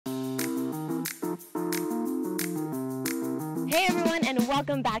Hey everyone, and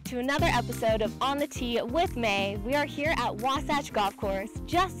welcome back to another episode of On the Tee with May. We are here at Wasatch Golf Course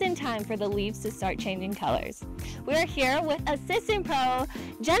just in time for the leaves to start changing colors. We are here with assistant pro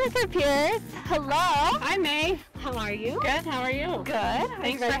Jennifer Peirce. Hello. Hi May. How are you? Good, how are you? Good.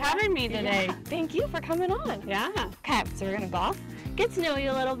 Thanks for having me today. Yeah, thank you for coming on. Yeah. Okay, so we're gonna golf, get to know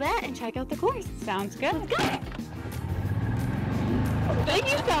you a little bit, and check out the course. Sounds good. Let's go.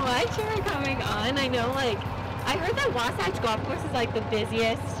 Thank you so much for coming on. I know, I heard that Wasatch Golf Course is the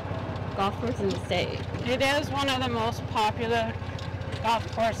busiest golf course in the state. It is one of the most popular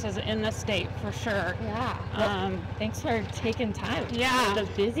golf courses in the state for sure. Yeah. Well, thanks for taking time. Yeah. For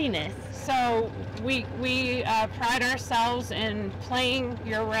the busyness. So we pride ourselves in playing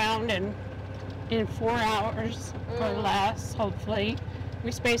year-round and in 4 hours or less, hopefully.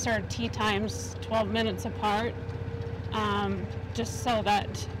 We space our tee times 12 minutes apart, just so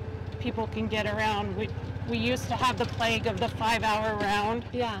that people can get around. We used to have the plague of the 5-hour round.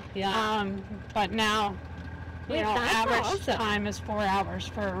 Yeah, yeah. But now, average time is 4 hours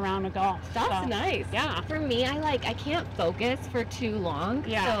for a round of golf. That's nice. Yeah. For me, I can't focus for too long.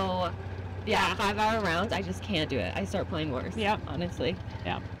 Yeah. So, yeah, 5-hour rounds, I just can't do it. I start playing worse. Yep. Honestly.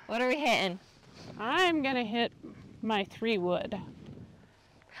 Yeah. What are we hitting? I'm gonna hit my 3-wood.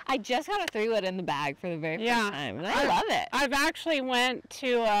 I just got a 3-wood in the bag for the very first time, and I love it. I've actually went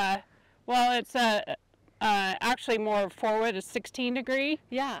to, it's actually more forward, a 16 degree.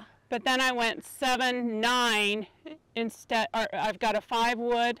 Yeah. But then I went 7-9 instead. Or I've got a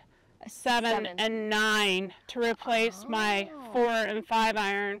 5-wood, 7 and 9 to replace my 4 and 5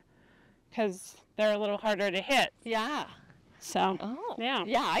 iron because they're a little harder to hit. Yeah. So. Oh. Yeah.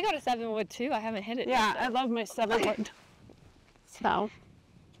 Yeah, I got a 7-wood too. I haven't hit it Yeah, yet, I love my 7-wood. So.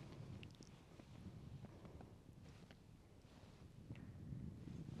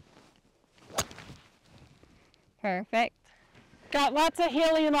 Perfect. Got lots of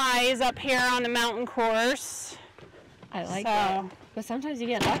hilly lies up here on the mountain course. I like that. But sometimes you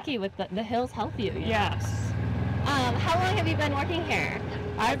get lucky with the hills help you. Yes. How long have you been working here?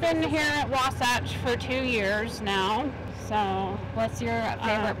 I've been here at Wasatch for 2 years now. So. What's your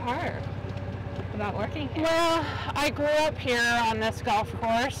favorite part about working here? Well, I grew up here on this golf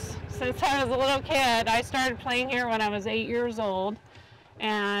course since I was a little kid. I started playing here when I was 8 years old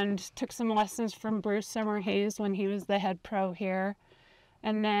and took some lessons from Bruce Summerhays when he was the head pro here.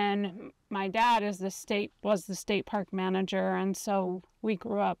 And then my dad was the state park manager, and so we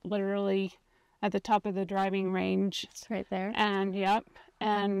grew up literally at the top of the driving range. It's right there. And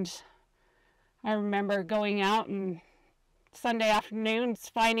and I remember going out and Sunday afternoons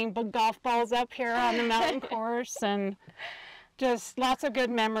finding golf balls up here on the mountain course, and just lots of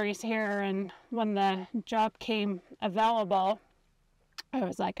good memories here. And when the job came available, I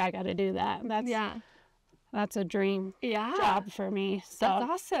was like, I got to do that. That's a dream job for me. So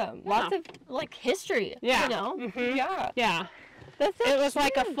that's awesome. Lots of history. Yeah. You know? Mm-hmm. Yeah. Yeah. It was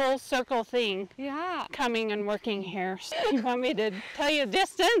like a full circle thing. Yeah. Coming and working here. So you want me to tell you the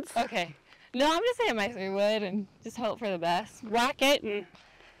distance? Okay. No, I'm just saying my 3-wood and just hope for the best. Whack it and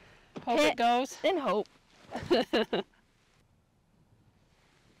hope it goes. And hope.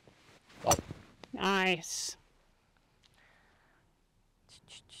 Nice.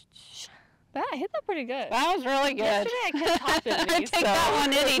 I hit that pretty good. That was really good. Yesterday I kept topping I'd take that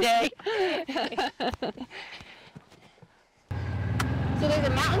one any day. So there's a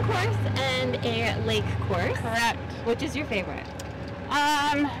mountain course and a lake course. Correct. Which is your favorite?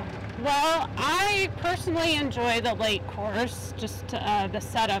 Well, I personally enjoy the lake course. Just the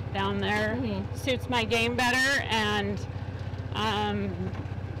setup down there suits my game better, and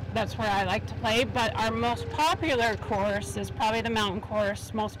that's where I like to play. But our most popular course is probably the mountain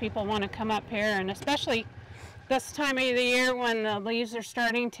course. Most people want to come up here, and especially this time of the year when the leaves are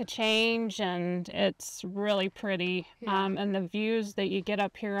starting to change and it's really pretty. Yeah. And the views that you get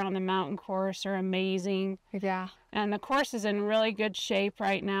up here on the mountain course are amazing. Yeah. And the course is in really good shape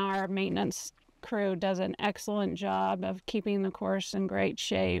right now. Our maintenance crew does an excellent job of keeping the course in great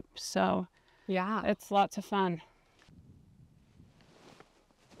shape. So yeah, it's lots of fun.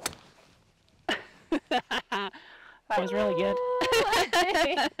 That was really good.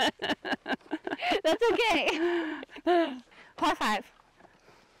 That's okay. Par 5.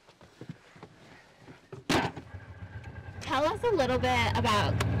 Tell us a little bit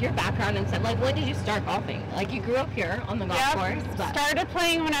about your background and stuff. When did you start golfing? You grew up here on the golf course. But... Started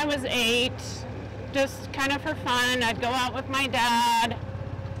playing when I was 8, just kind of for fun. I'd go out with my dad.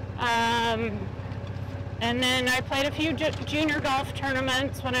 And then I played a few junior golf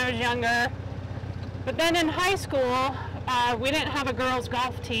tournaments when I was younger. But then in high school, we didn't have a girls'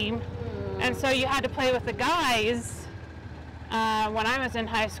 golf team. And so you had to play with the guys. when I was in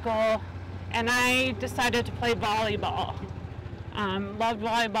high school, and I decided to play volleyball. Loved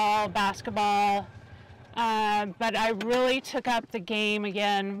volleyball, basketball, but I really took up the game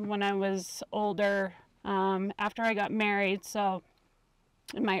again when I was older, after I got married. So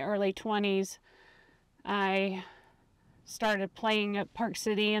in my early 20s, I started playing at Park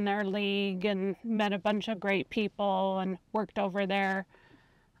City in their league and met a bunch of great people and worked over there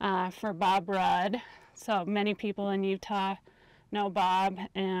for Bob Rudd. So many people in Utah know Bob,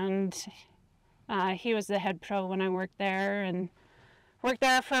 and he was the head pro when I worked there, and worked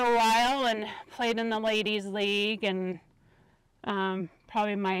there for a while and played in the ladies league. And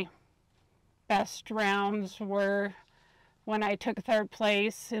probably my best rounds were when I took third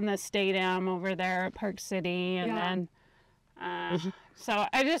place in the state am over there at Park City. And then so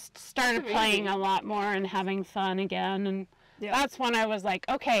I just started playing a lot more and having fun again. And that's when I was like,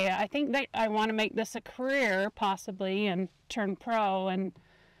 okay, I think that I want to make this a career possibly and turn pro.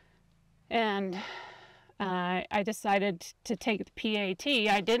 And I decided to take the PAT.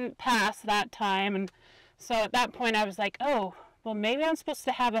 I didn't pass that time, and so at that point I was like, oh, well, maybe I'm supposed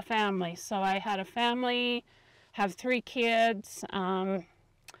to have a family. So I had a family, have 3 kids.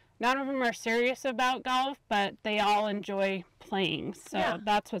 None of them are serious about golf, but they all enjoy playing. So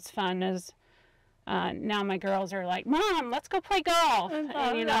that's what's fun is now my girls are like, Mom, let's go play golf. And,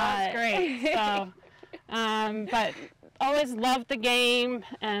 it's great. So, but always loved the game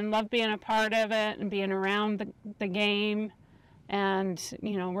and loved being a part of it and being around the game, and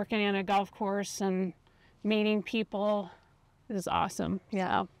working in a golf course and meeting people is awesome.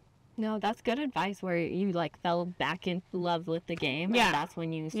 Yeah. No, that's good advice where you fell back in love with the game. Yeah. And that's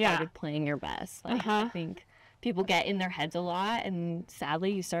when you started playing your best. I think people get in their heads a lot, and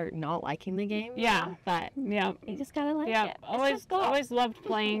sadly you start not liking the game. Yeah. But you just gotta like it. Always loved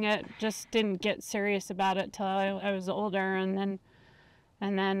playing it. Just didn't get serious about it till I was older, and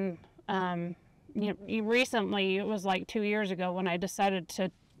then recently, it was like 2 years ago when I decided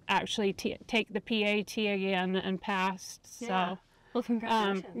to actually take the PAT again and passed. So. Well,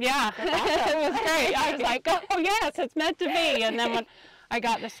 congratulations. It was great. I was like, oh yes, it's meant to be. And then when I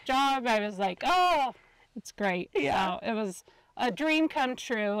got this job, I was like, oh, it's great. So it was a dream come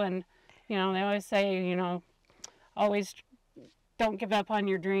true. And they always say, always don't give up on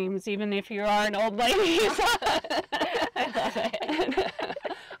your dreams, even if you are an old lady. I love it.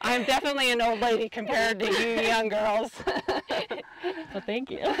 I'm definitely an old lady compared to you young girls. Well,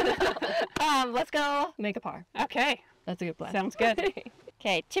 thank you. Let's go make a par. Okay. That's a good plan. Sounds good.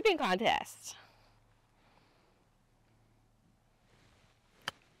 Okay, chipping contest.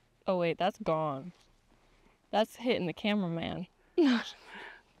 Oh wait, that's gone. That's hitting the cameraman.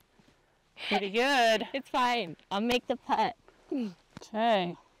 Pretty good. It's fine. I'll make the putt.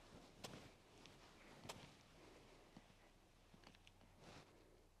 Okay.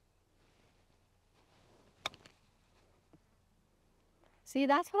 See,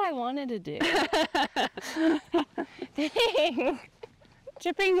 that's what I wanted to do. Dang.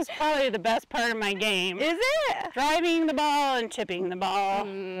 Chipping is probably the best part of my game. Is it? Driving the ball and chipping the ball.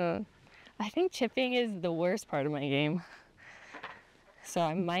 I think chipping is the worst part of my game. So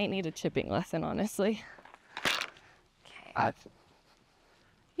I might need a chipping lesson, honestly. Okay.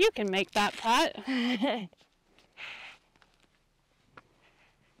 You can make that putt.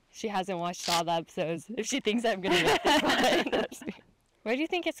 She hasn't watched all the episodes. If she thinks I'm going to make this putt. Where do you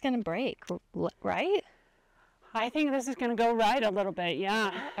think it's going to break? Right? I think this is going to go right a little bit,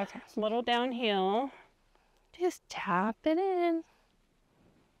 yeah. Okay. It's a little downhill. Just tap it in.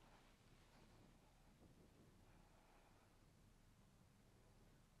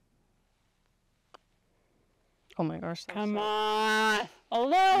 Oh my gosh. Come on. A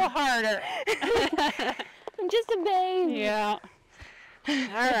little harder. I'm just a baby. Yeah.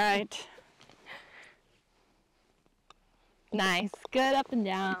 All right. Nice. Good up and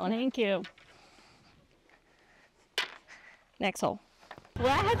down. Thank you. Next hole.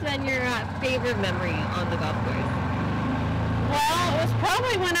 What has been your favorite memory on the golf course? Well, it was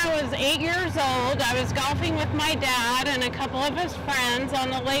probably when I was 8 years old. I was golfing with my dad and a couple of his friends on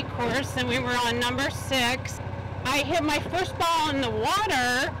the lake course, and we were on number 6. I hit my first ball in the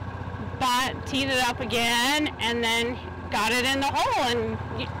water, but teed it up again, and then got it in the hole. And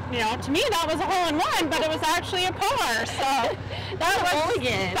to me that was a hole in one, but it was actually a par. So that's a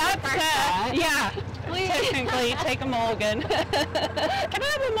mulligan. That's yeah. Technically, take a mulligan. Can I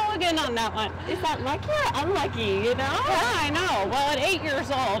have a mulligan on that one? Is that lucky or unlucky, Yeah, I know. Well, at 8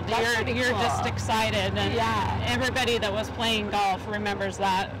 years old, you're cool. Just excited. And everybody that was playing golf remembers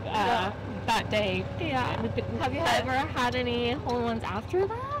that that day. Yeah. Have you ever had any hole-in-ones after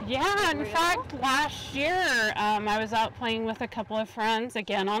that? Yeah, in fact, last year I was out playing with a couple of friends,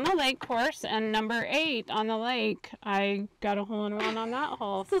 again on the lake course, and number 8 on the lake, I got a hole-in-one on that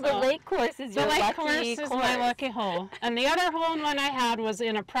hole. So the lake course is your lucky course. The lake course is my lucky hole. And the other hole-in-one I had was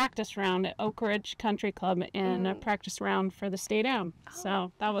in a practice round at Oak Ridge Country Club in a practice round for the state am.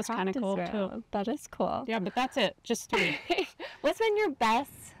 So that was kind of cool too. That is cool. Yeah, but that's it, just 3. What's been your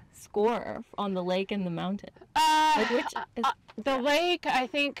best score on the lake and the mountain? The lake, I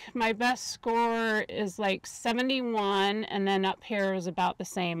think my best score is like 71, and then up here is about the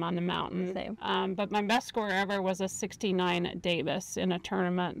same on the mountain. Same. But my best score ever was a 69 at Davis in a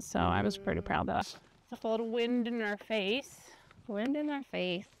tournament, so I was pretty proud of that. It's a little wind in our face. Wind in our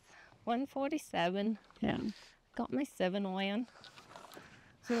face. 147. Yeah. Got my 7 iron.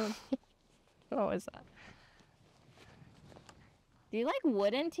 What was that? Do you like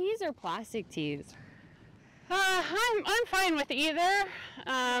wooden tees or plastic tees? I'm fine with either.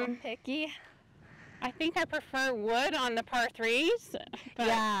 Picky. I think I prefer wood on the par 3s. But,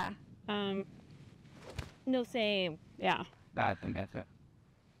 yeah. No, same. Yeah. That's it.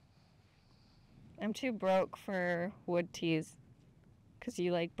 I'm too broke for wood tees. Because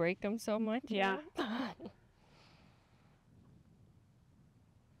you like break them so much. Yeah.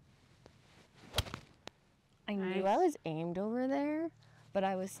 I knew I was aimed over there, but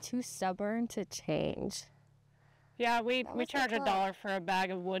I was too stubborn to change. Yeah, we charge $1 for a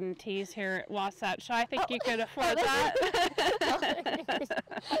bag of wooden tees here at Wasatch, so I think you could afford that.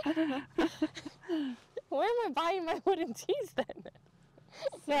 Where am I buying my wooden tees then?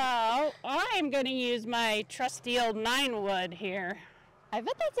 So I'm going to use my trusty old 9 wood here. I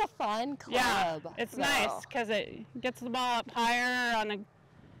bet that's a fun club. Yeah, it's nice because it gets the ball up higher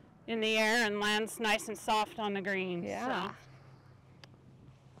in the air and lands nice and soft on the green. Yeah. So.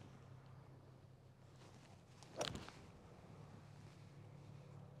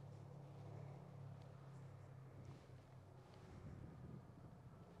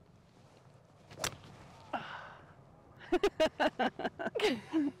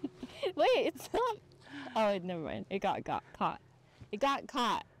 Wait, it's not. Oh, never mind. It got caught. It got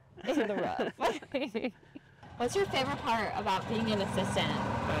caught in the rough. What's your favorite part about being an assistant?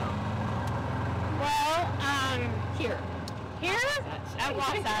 Well, here at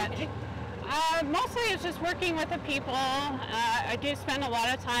Wasatch. Mostly it's just working with the people. I do spend a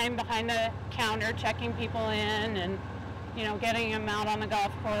lot of time behind the counter checking people in and, getting them out on the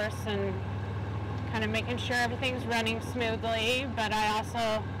golf course and kind of making sure everything's running smoothly. But I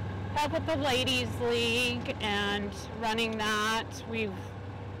also help with the ladies league and running that. We've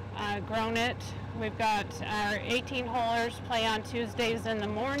grown it. We've got our 18-holers play on Tuesdays in the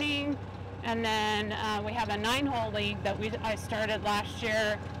morning, and then we have a 9-hole league that I started last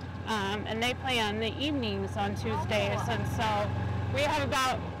year, and they play on the evenings on Tuesdays. And so we have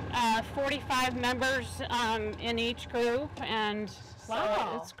about 45 members in each group, and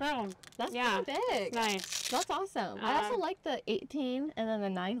so it's grown. That's pretty big. It's nice. That's awesome. I also like the 18 and then the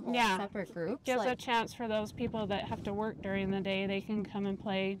 9-hole separate groups. Gives a chance for those people that have to work during the day. They can come and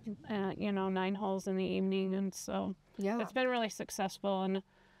play, 9 holes in the evening, and so it's been really successful. And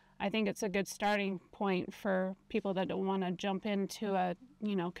I think it's a good starting point for people that don't want to jump into a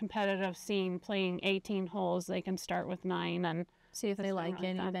competitive scene playing 18 holes. They can start with 9 and see if they like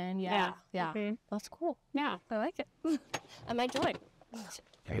it. Even Mm-hmm. That's cool. Yeah, I like it. I might join. Yes.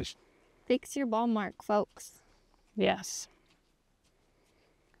 Fix your ball mark, folks. Yes.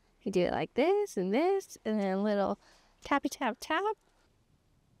 You do it like this, and then a little tappy tap tap.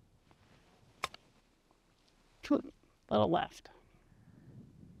 Little left.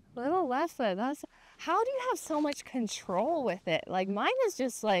 Little left foot. How do you have so much control with it? Like mine is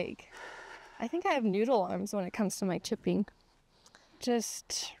just like, I think I have noodle arms when it comes to my chipping.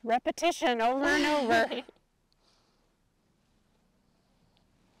 Just repetition over and over.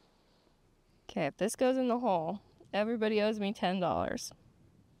 Okay, if this goes in the hole, everybody owes me $10.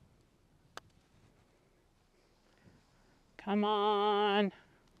 Come on.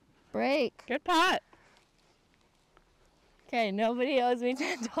 Break. Good putt. Okay, nobody owes me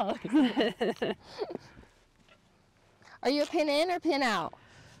 $10. Are you a pin in or pin out?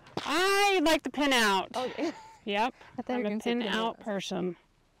 I like the pin out. Okay. Yep. I'm a pin out person.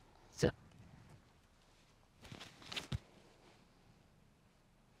 So.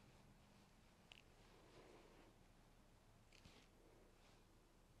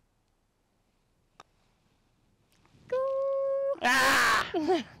 Ah!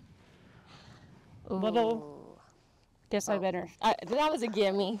 Ooh. Little. Guess I better. That was a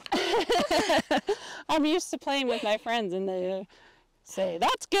gimme. I'm used to playing with my friends, and they say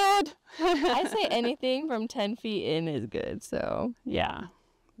that's good. I say anything from 10 feet in is good. So yeah,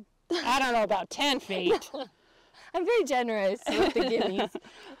 I don't know about 10 feet. I'm very generous with the gimmies.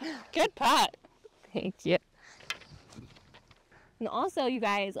 Good putt. Thank you. And also, you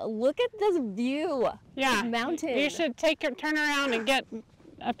guys, look at this view. Yeah. Mountain. You should turn around and get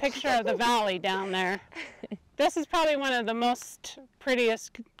a picture of the valley down there. This is probably one of the most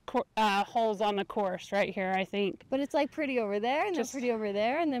prettiest holes on the course right here, I think. But it's like pretty over there, and then pretty over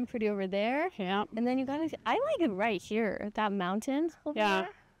there, and then pretty over there. Yeah. And then you gotta, I like it right here, that mountain over there.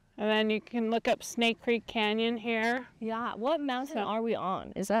 And then you can look up Snake Creek Canyon here. Yeah. What mountain are we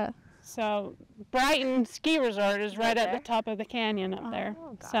on? Is that? So Brighton Ski Resort is right at the top of the canyon up there.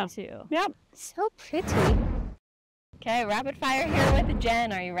 Oh, got you. Yep. So pretty. Okay, rapid fire here with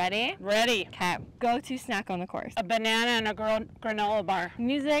Jen. Are you ready? Ready. Okay. Go-to snack on the course. A banana and a granola bar.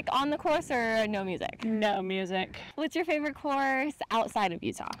 Music on the course or no music? No music. What's your favorite course outside of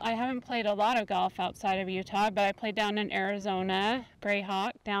Utah? I haven't played a lot of golf outside of Utah, but I played down in Arizona,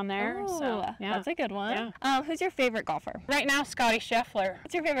 Greyhawk down there. Oh, so, yeah. That's a good one. Yeah. Who's your favorite golfer? Right now, Scotty Scheffler.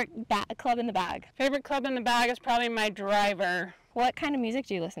 What's your favorite club in the bag? Favorite club in the bag is probably my driver. What kind of music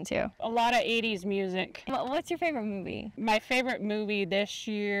do you listen to? A lot of 80s music. What's your favorite movie? My favorite movie this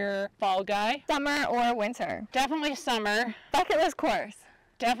year, Fall Guy. Summer or winter? Definitely summer. Bucket list course?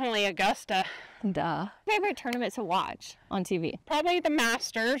 Definitely Augusta. Duh. Favorite tournament to watch on TV? Probably the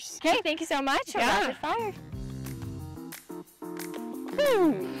Masters. Okay, thank you so much. Yeah. Rapid fire.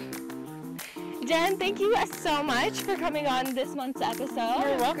 Jen, thank you so much for coming on this month's episode.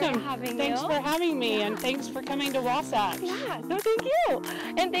 You're welcome. Thanks for having me, and thanks for coming to Wasatch. Yeah, no, thank you.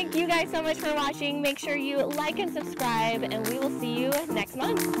 And thank you guys so much for watching. Make sure you like and subscribe, and we will see you next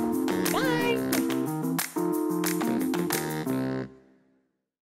month. Bye.